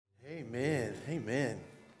Amen.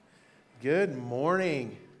 Good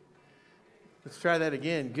morning. Let's try that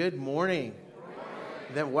again. Good morning.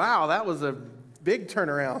 Wow, that was a big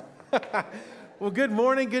turnaround. Well, good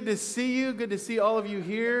morning. Good to see you. Good to see all of you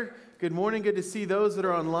here. Good morning. Good to see those that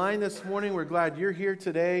are online this morning. We're glad you're here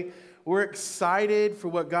today. We're excited for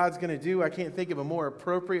what God's going to do. I can't think of a more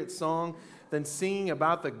appropriate song than singing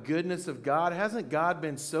about the goodness of God. Hasn't God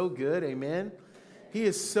been so good? Amen. He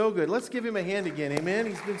is so good. Let's give him a hand again. Amen.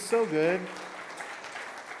 He's been so good.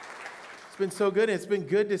 It's been so good. It's been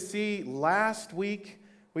good to see. Last week,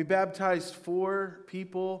 we baptized 4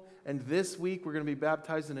 people, and this week we're going to be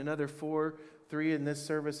baptizing another 4, 3 in this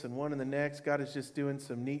service and 1 in the next. God is just doing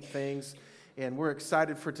some neat things, and we're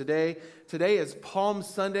excited for today. Today is Palm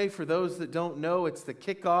Sunday. For those that don't know, it's the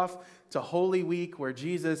kickoff to Holy Week, where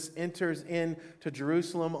Jesus enters into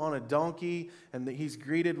Jerusalem on a donkey, and he's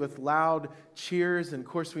greeted with loud cheers. And of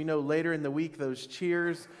course, we know later in the week those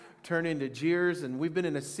cheers turn into jeers. And we've been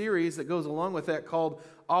in a series that goes along with that called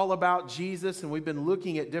All About Jesus, and we've been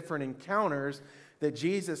looking at different encounters that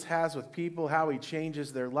Jesus has with people, how he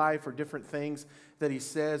changes their life, or different things that he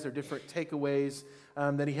says, or different takeaways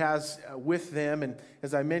that he has with them. And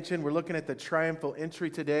as I mentioned, we're looking at the triumphal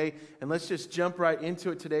entry today, and let's just jump right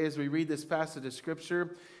into it today as we read this passage of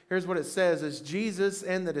Scripture. Here's what it says: as Jesus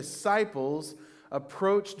and the disciples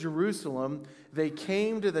approached Jerusalem, they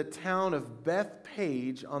came to the town of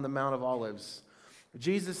Bethpage on the Mount of Olives.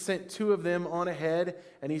 Jesus sent 2 of them on ahead,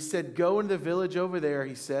 and he said, "Go into the village over there,"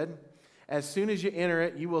 he said. "As soon as you enter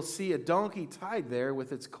it, you will see a donkey tied there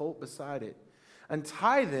with its colt beside it.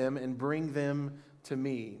 Untie them and bring them to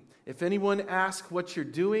me. If anyone asks what you're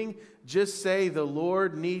doing, just say, 'The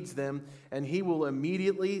Lord needs them,' and he will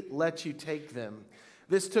immediately let you take them."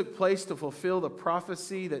 This took place to fulfill the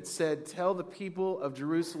prophecy that said, "Tell the people of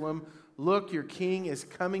Jerusalem, look, your king is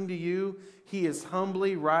coming to you. He is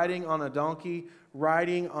humbly riding on a donkey's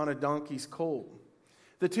colt."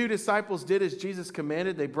 The 2 disciples did as Jesus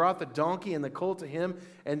commanded. They brought the donkey and the colt to him,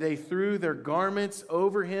 and they threw their garments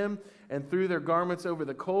over him and threw their garments over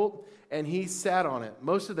the colt, and he sat on it.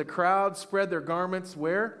 Most of the crowd spread their garments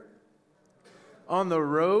where? On the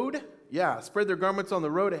road. Yeah, spread their garments on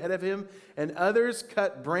the road ahead of him, and others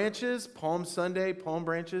cut branches. Palm Sunday, palm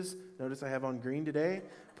branches. Notice I have on green today,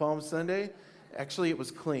 Palm Sunday. Actually, it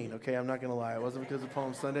was clean, okay? I'm not going to lie. It wasn't because of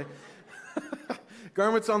Palm Sunday.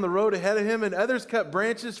 Garments on the road ahead of him, and others cut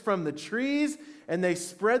branches from the trees, and they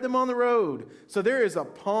spread them on the road. So there is a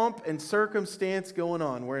pomp and circumstance going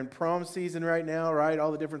on. We're in prom season right now, right?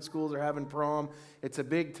 All the different schools are having prom. It's a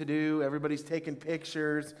big to-do. Everybody's taking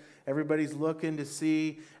pictures. Everybody's looking to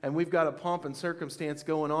see. And we've got a pomp and circumstance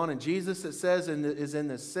going on. And Jesus, it says, is in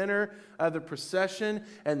the center of the procession.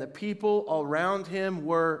 And the people around him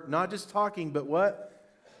were not just talking, but what?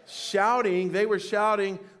 Shouting. They were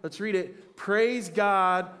shouting. Let's read it. "Praise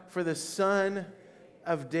God for the Son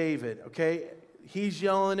of David." Okay? He's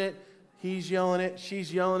yelling it. He's yelling it.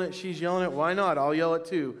 She's yelling it. She's yelling it. Why not? I'll yell it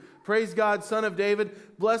too. "Praise God, Son of David.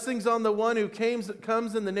 Blessings on the one who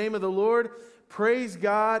comes in the name of the Lord. Praise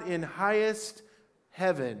God in highest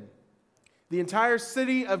heaven." The entire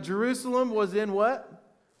city of Jerusalem was in what?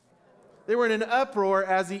 They were in an uproar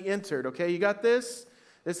as he entered. Okay, you got this?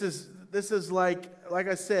 This is like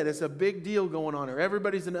I said, it's a big deal going on here.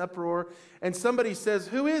 Everybody's in uproar. And somebody says,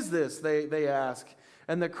 "Who is this?" They ask.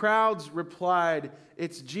 And the crowds replied,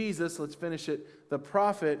 "It's Jesus," let's finish it, "the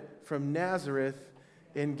prophet from Nazareth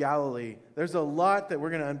in Galilee." There's a lot that we're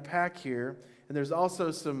going to unpack here. And there's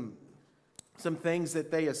also some things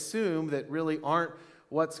that they assume that really aren't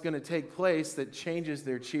what's going to take place that changes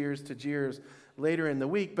their cheers to jeers later in the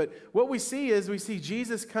week. But what we see is we see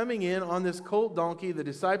Jesus coming in on this colt donkey, the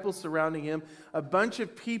disciples surrounding him, a bunch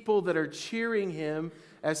of people that are cheering him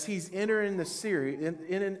as he's entering the city.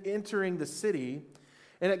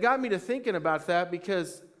 And it got me to thinking about that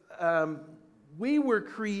because we were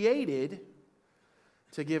created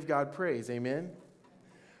to give God praise. Amen?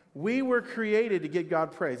 We were created to give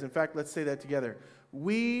God praise. In fact, let's say that together.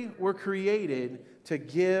 We were created to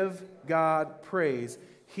give God praise.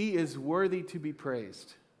 He is worthy to be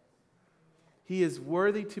praised. He is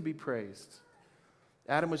worthy to be praised.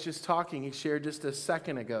 Adam was just talking, he shared just a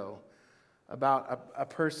second ago about a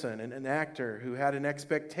person, an actor who had an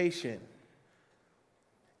expectation.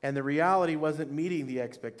 And the reality wasn't meeting the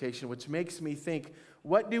expectation, which makes me think,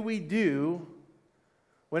 what do we do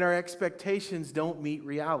when our expectations don't meet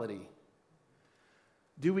reality?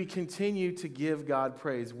 Do we continue to give God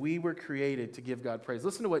praise? We were created to give God praise.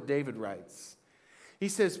 Listen to what David writes. He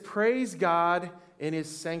says, "Praise God in his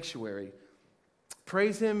sanctuary.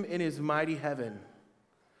 Praise him in his mighty heaven.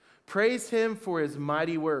 Praise him for his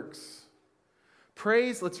mighty works.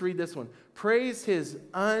 Praise, let's read this one. Praise his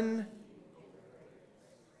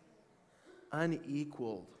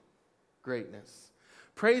unequaled greatness.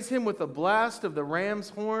 Praise him with the blast of the ram's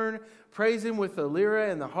horn. Praise him with the lyre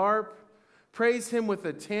and the harp. Praise him with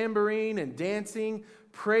the tambourine and dancing.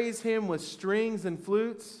 Praise him with strings and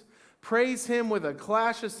flutes. Praise him with a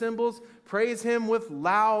clash of cymbals. Praise him with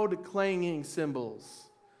loud clanging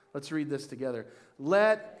cymbals. Let's read this together.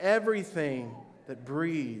 Let everything that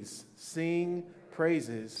breathes sing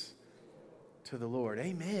praises to the Lord.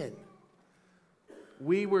 Amen.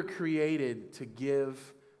 We were created to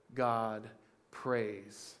give God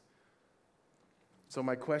praise. So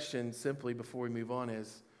my question simply before we move on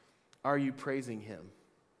is, are you praising him?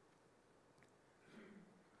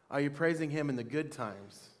 Are you praising him in the good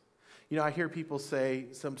times? You know, I hear people say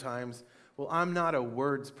sometimes, well, I'm not a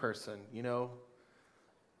words person, you know.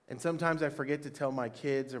 And sometimes I forget to tell my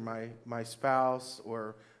kids or my spouse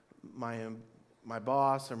or my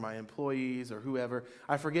boss or my employees or whoever,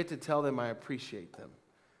 I forget to tell them I appreciate them.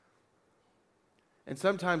 And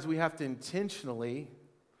sometimes we have to intentionally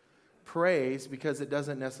praise because it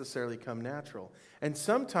doesn't necessarily come natural. And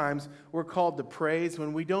sometimes we're called to praise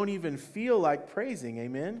when we don't even feel like praising,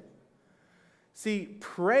 amen? See,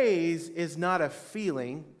 praise is not a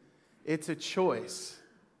feeling, it's a choice.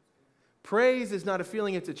 Praise is not a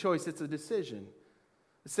feeling, it's a choice, it's a decision.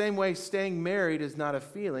 The same way staying married is not a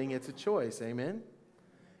feeling, it's a choice, amen?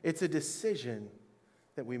 It's a decision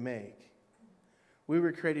that we make. We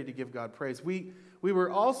were created to give God praise. We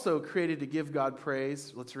were also created to give God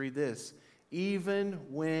praise. Let's read this. Even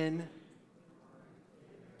when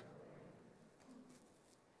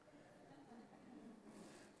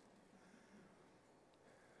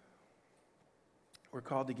we're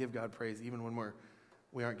called to give God praise, even when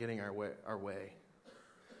we aren't getting our way.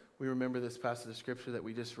 We remember this passage of scripture that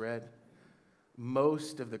we just read.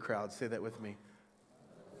 Most of the crowd, say that with me.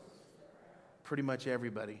 Pretty much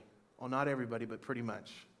everybody. Well, not everybody, but pretty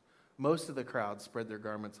much. Most of the crowd spread their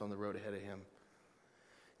garments on the road ahead of him.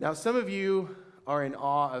 Now, some of you are in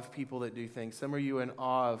awe of people that do things. Some of you are in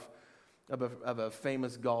awe of a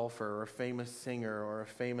famous golfer or a famous singer or a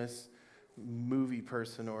famous movie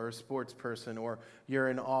person or a sports person, or you're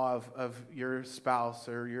in awe of your spouse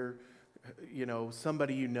or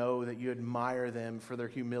somebody you know that you admire them for their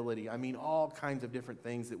humility. I mean, all kinds of different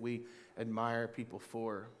things that we admire people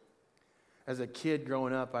for. As a kid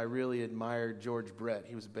growing up, I really admired George Brett.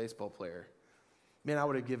 He was a baseball player. Man, I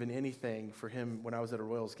would have given anything for him when I was at a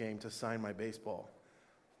Royals game to sign my baseball.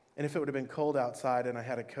 And if it would have been cold outside and I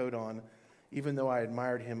had a coat on, even though I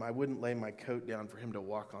admired him, I wouldn't lay my coat down for him to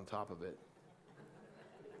walk on top of it.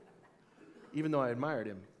 Even though I admired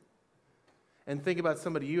him. And think about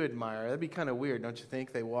somebody you admire. That'd be kind of weird, don't you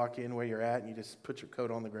think? They walk in where you're at and you just put your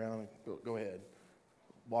coat on the ground and go ahead.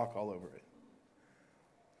 Walk all over it.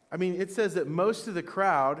 I mean, it says that most of the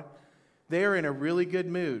crowd, they are in a really good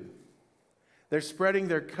mood. They're spreading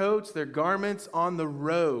their coats, their garments on the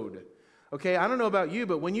road. Okay, I don't know about you,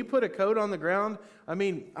 but when you put a coat on the ground, I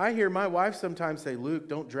mean, I hear my wife sometimes say, Luke,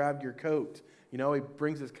 don't drag your coat. You know, he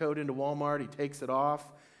brings his coat into Walmart, he takes it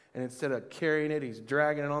off, and instead of carrying it, he's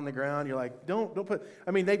dragging it on the ground. You're like, don't put,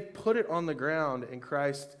 I mean, they put it on the ground and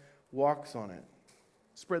Christ walks on it.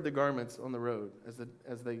 Spread the garments on the road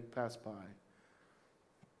as they pass by.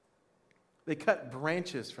 They cut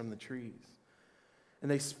branches from the trees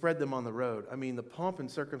and they spread them on the road. I mean, the pomp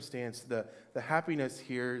and circumstance, the happiness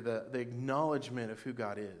here, the acknowledgement of who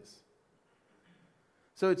God is.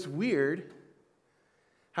 So it's weird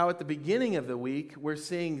how at the beginning of the week we're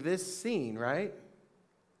seeing this scene, right?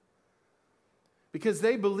 Because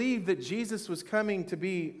they believed that Jesus was coming to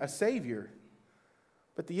be a savior.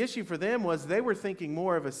 But the issue for them was they were thinking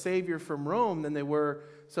more of a savior from Rome than they were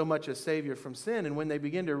so much a savior from sin. And when they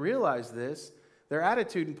begin to realize this, their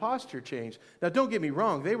attitude and posture changed. Now, don't get me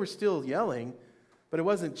wrong. They were still yelling, but it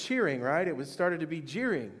wasn't cheering, right? It started to be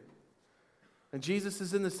jeering. And Jesus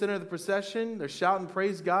is in the center of the procession. They're shouting,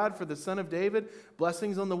 praise God for the Son of David.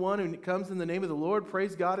 Blessings on the one who comes in the name of the Lord.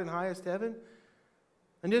 Praise God in highest heaven.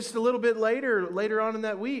 And just a little bit later on in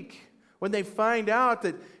that week, when they find out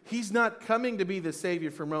that he's not coming to be the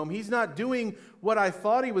Savior from Rome, he's not doing what I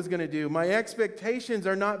thought he was going to do. My expectations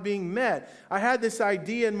are not being met. I had this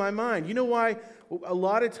idea in my mind. You know why a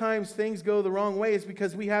lot of times things go the wrong way? Is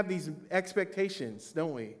because we have these expectations,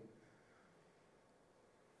 don't we?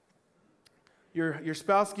 Your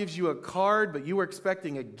spouse gives you a card, but you were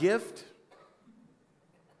expecting a gift.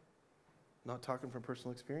 Not talking from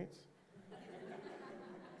personal experience.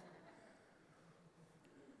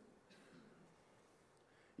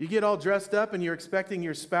 You get all dressed up and you're expecting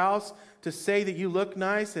your spouse to say that you look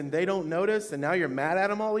nice and they don't notice and now you're mad at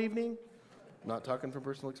them all evening. Not talking from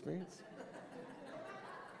personal experience.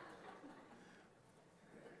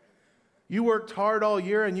 You worked hard all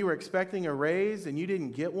year and you were expecting a raise and you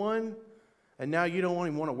didn't get one, and now you don't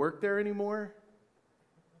even want to work there anymore.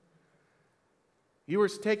 You were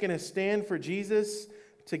taking a stand for Jesus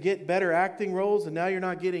to get better acting roles, and now you're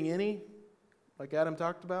not getting any, like Adam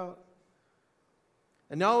talked about.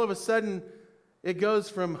 And all of a sudden, it goes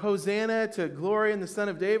from Hosanna to glory in the Son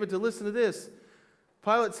of David to, listen to this,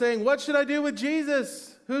 Pilate saying, what should I do with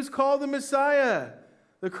Jesus? Who's called the Messiah?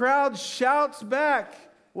 The crowd shouts back,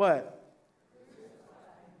 what?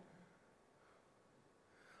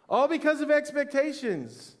 All because of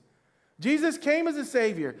expectations. Jesus came as a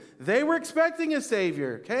Savior. They were expecting a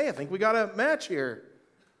Savior. Okay, I think we got a match here.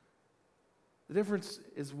 The difference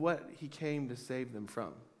is what He came to save them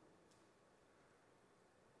from.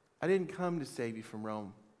 I didn't come to save you from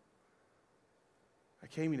Rome. I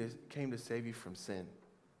came to save you from sin.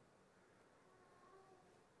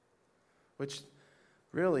 Which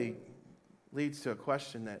really leads to a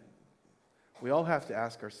question that we all have to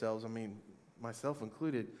ask ourselves, I mean, myself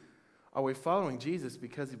included. Are we following Jesus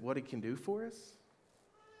because of what He can do for us?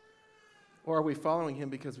 Or are we following Him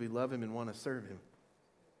because we love Him and want to serve Him?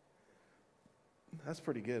 That's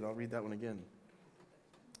pretty good. I'll read that one again.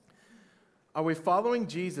 Are we following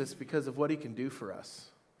Jesus because of what He can do for us?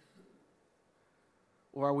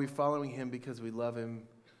 Or are we following Him because we love Him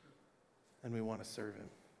and we want to serve Him?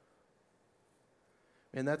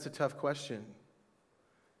 And that's a tough question,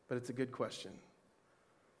 but it's a good question.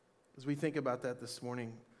 As we think about that this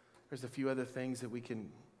morning, there's a few other things that we can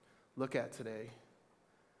look at today.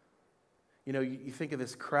 You know, you think of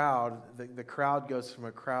this crowd, the crowd goes from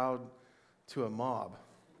a crowd to a mob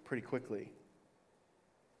pretty quickly.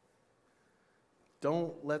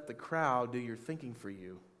 Don't let the crowd do your thinking for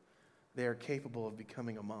you. They are capable of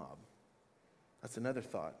becoming a mob. That's another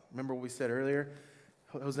thought. Remember what we said earlier?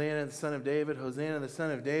 Hosanna, the Son of David. Hosanna, the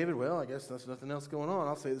Son of David. Well, I guess there's nothing else going on.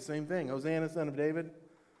 I'll say the same thing. Hosanna, Son of David.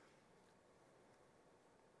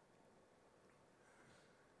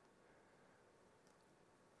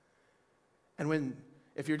 And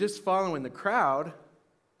if you're just following the crowd,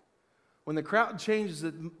 when the crowd changes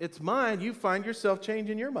its mind, you find yourself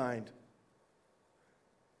changing your mind.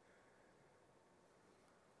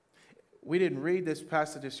 We didn't read this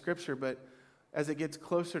passage of Scripture, but as it gets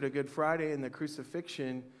closer to Good Friday and the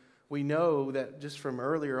crucifixion, we know that just from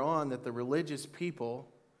earlier on that the religious people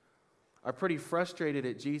are pretty frustrated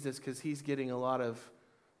at Jesus because He's getting a lot of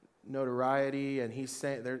notoriety and he's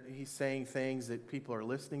saying things that people are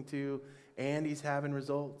listening to, and He's having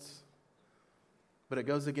results. But it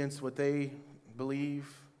goes against what they believe.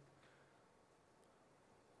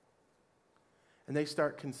 And they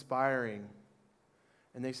start conspiring.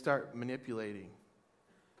 And they start manipulating.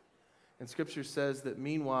 And Scripture says that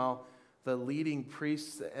meanwhile, the leading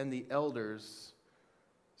priests and the elders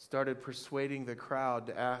started persuading the crowd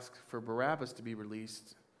to ask for Barabbas to be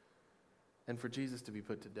released and for Jesus to be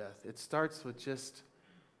put to death. It starts with just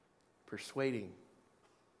persuading.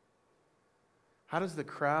 How does the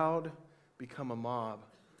crowd become a mob?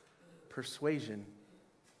 Persuasion.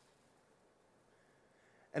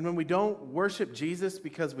 And when we don't worship Jesus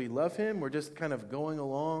because we love Him, we're just kind of going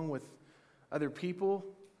along with other people.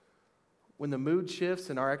 When the mood shifts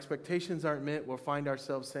and our expectations aren't met, we'll find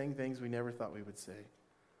ourselves saying things we never thought we would say.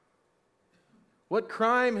 What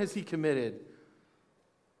crime has he committed?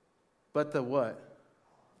 But the what?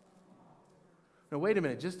 Now, wait a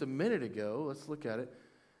minute. Just a minute ago, let's look at it.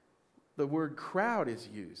 The word crowd is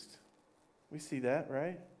used. We see that,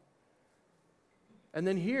 right? And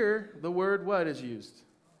then here, the word what is used?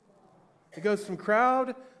 It goes from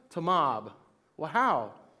crowd to mob. Well,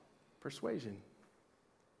 how? Persuasion.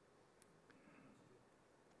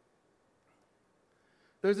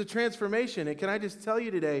 There's a transformation. And can I just tell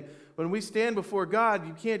you today, when we stand before God,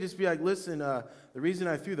 you can't just be like, listen, the reason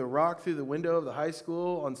I threw the rock through the window of the high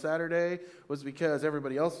school on Saturday was because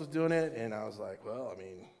everybody else was doing it. And I was like, well, I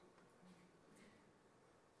mean.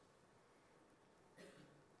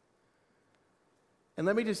 And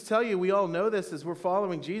let me just tell you, we all know this as we're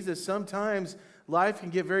following Jesus. Sometimes life can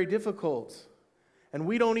get very difficult. And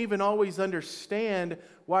we don't even always understand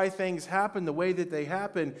why things happen the way that they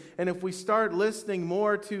happen. And if we start listening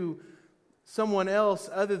more to someone else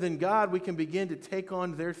other than God, we can begin to take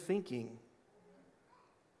on their thinking.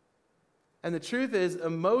 And the truth is,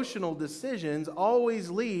 emotional decisions always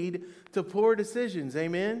lead to poor decisions.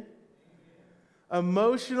 Amen?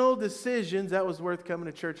 Emotional decisions, that was worth coming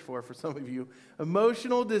to church for some of you.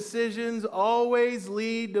 Emotional decisions always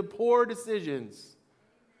lead to poor decisions.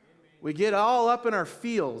 We get all up in our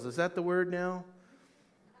feels. Is that the word now?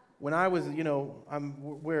 When I was,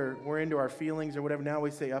 we're into our feelings or whatever, now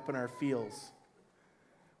we say up in our feels.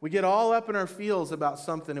 We get all up in our feels about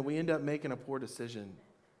something and we end up making a poor decision.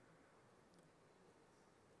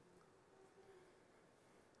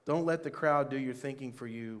 Don't let the crowd do your thinking for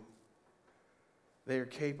you. They are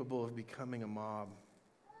capable of becoming a mob.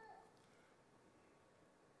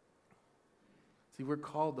 See, we're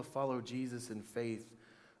called to follow Jesus in faith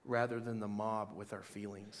rather than the mob with our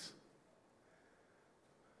feelings.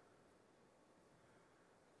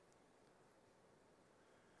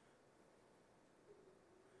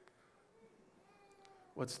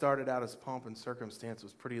 What started out as pomp and circumstance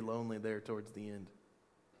was pretty lonely there towards the end.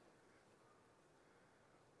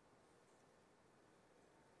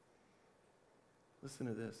 Listen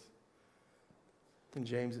to this. In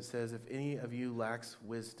James it says, if any of you lacks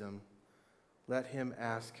wisdom, let him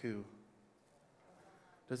ask who?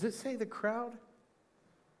 Does it say the crowd?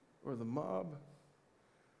 Or the mob?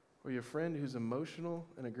 Or your friend who's emotional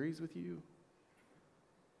and agrees with you?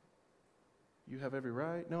 You have every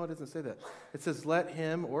right? No, it doesn't say that. It says, let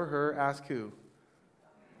him or her ask who?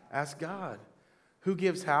 Ask God. Who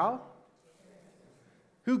gives how?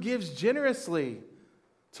 Who gives generously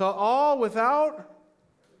to all without?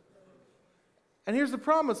 And here's the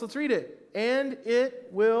promise. Let's read it. And it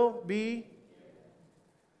will be.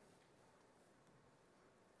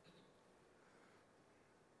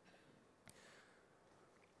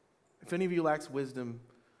 If any of you lacks wisdom,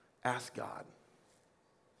 ask God.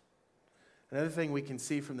 Another thing we can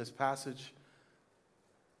see from this passage,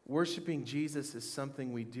 worshiping Jesus is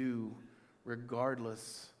something we do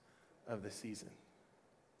regardless of the season.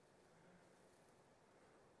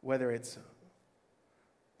 Whether it's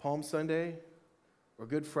Palm Sunday, or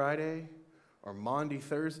Good Friday, or Maundy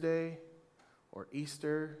Thursday, or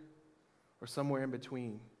Easter, or somewhere in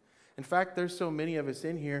between. In fact, there's so many of us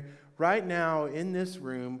in here. Right now, in this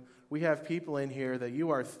room, we have people in here that you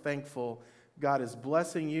are thankful God is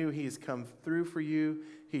blessing you. He's come through for you.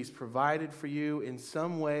 He's provided for you in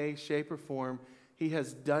some way, shape, or form. He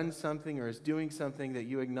has done something or is doing something that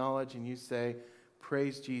you acknowledge and you say,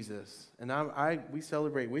 praise Jesus. And we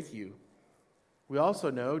celebrate with you. We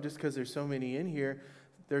also know, just because there's so many in here,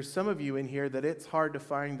 there's some of you in here that it's hard to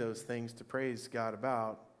find those things to praise God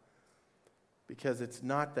about because it's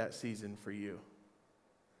not that season for you.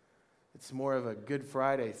 It's more of a Good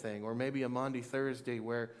Friday thing, or maybe a Maundy Thursday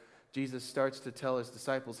where Jesus starts to tell his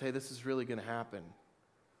disciples, hey, this is really going to happen.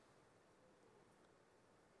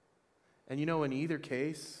 And in either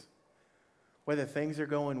case, whether things are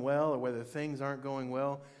going well or whether things aren't going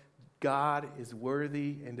well, God is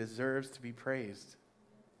worthy and deserves to be praised.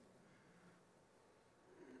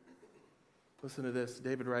 Listen to this.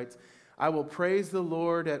 David writes, I will praise the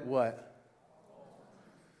Lord at what?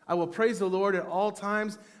 I will praise the Lord at all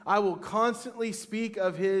times. I will constantly speak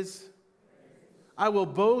of his. I will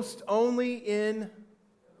boast only in.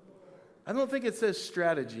 I don't think it says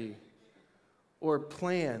strategy or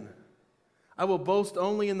plan. I will boast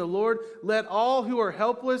only in the Lord. Let all who are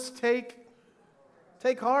helpless take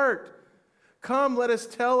heart. Come, let us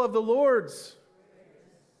tell of the Lord's.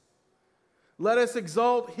 Let us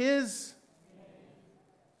exalt His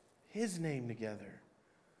name together.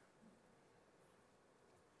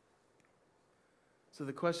 So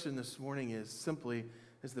the question this morning is simply,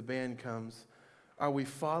 as the band comes, are we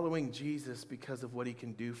following Jesus because of what He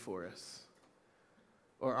can do for us?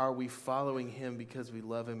 Or are we following Him because we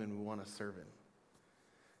love Him and we want to serve Him?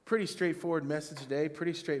 Pretty straightforward message today,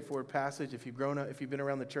 pretty straightforward passage. If you've grown up, if you've been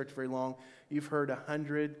around the church very long, you've heard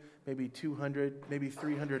 100, maybe 200, maybe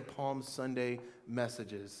 300 Palm Sunday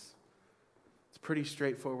messages. It's a pretty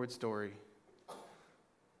straightforward story.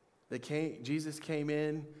 Jesus came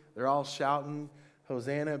in, they're all shouting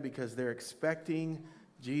Hosanna because they're expecting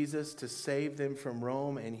Jesus to save them from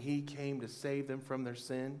Rome, and He came to save them from their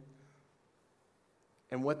sin.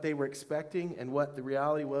 And what they were expecting and what the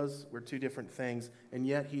reality was were two different things, and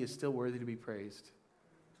yet He is still worthy to be praised.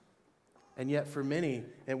 And yet for many,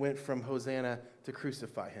 it went from Hosanna to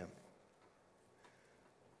crucify Him.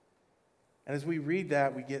 And as we read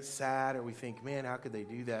that, we get sad or we think, man, how could they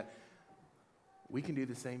do that? We can do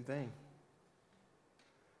the same thing.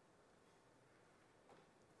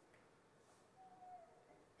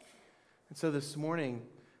 And so this morning,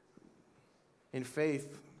 in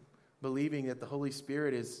faith, believing that the Holy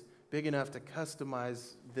Spirit is big enough to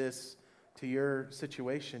customize this to your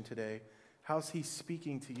situation today, how's He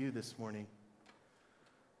speaking to you this morning?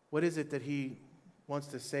 What is it that He wants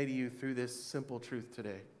to say to you through this simple truth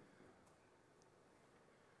today?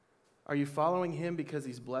 Are you following Him because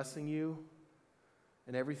He's blessing you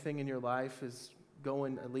and everything in your life is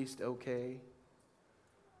going at least okay?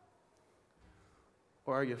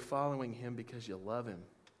 Or are you following him because you love him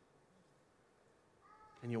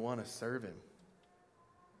and you want to serve him?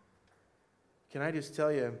 Can I just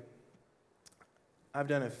tell you, I've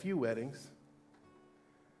done a few weddings,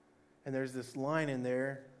 and there's this line in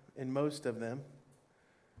there, in most of them.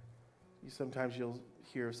 Sometimes you'll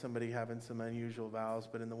hear somebody having some unusual vows,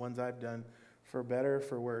 but in the ones I've done, for better or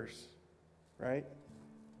for worse, right?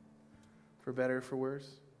 For better or for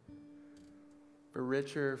worse? For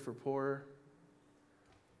richer or for poorer?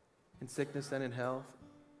 In sickness and in health?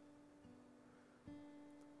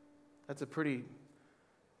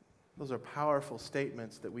 Those are powerful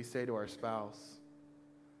statements that we say to our spouse.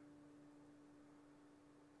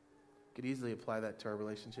 Could easily apply that to our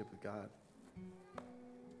relationship with God.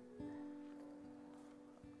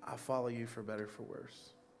 I'll follow you for better, for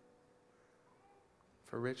worse.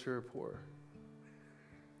 For richer or poor.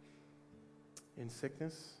 In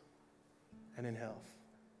sickness and in health.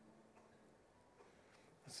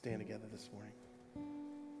 Let's stand together this morning.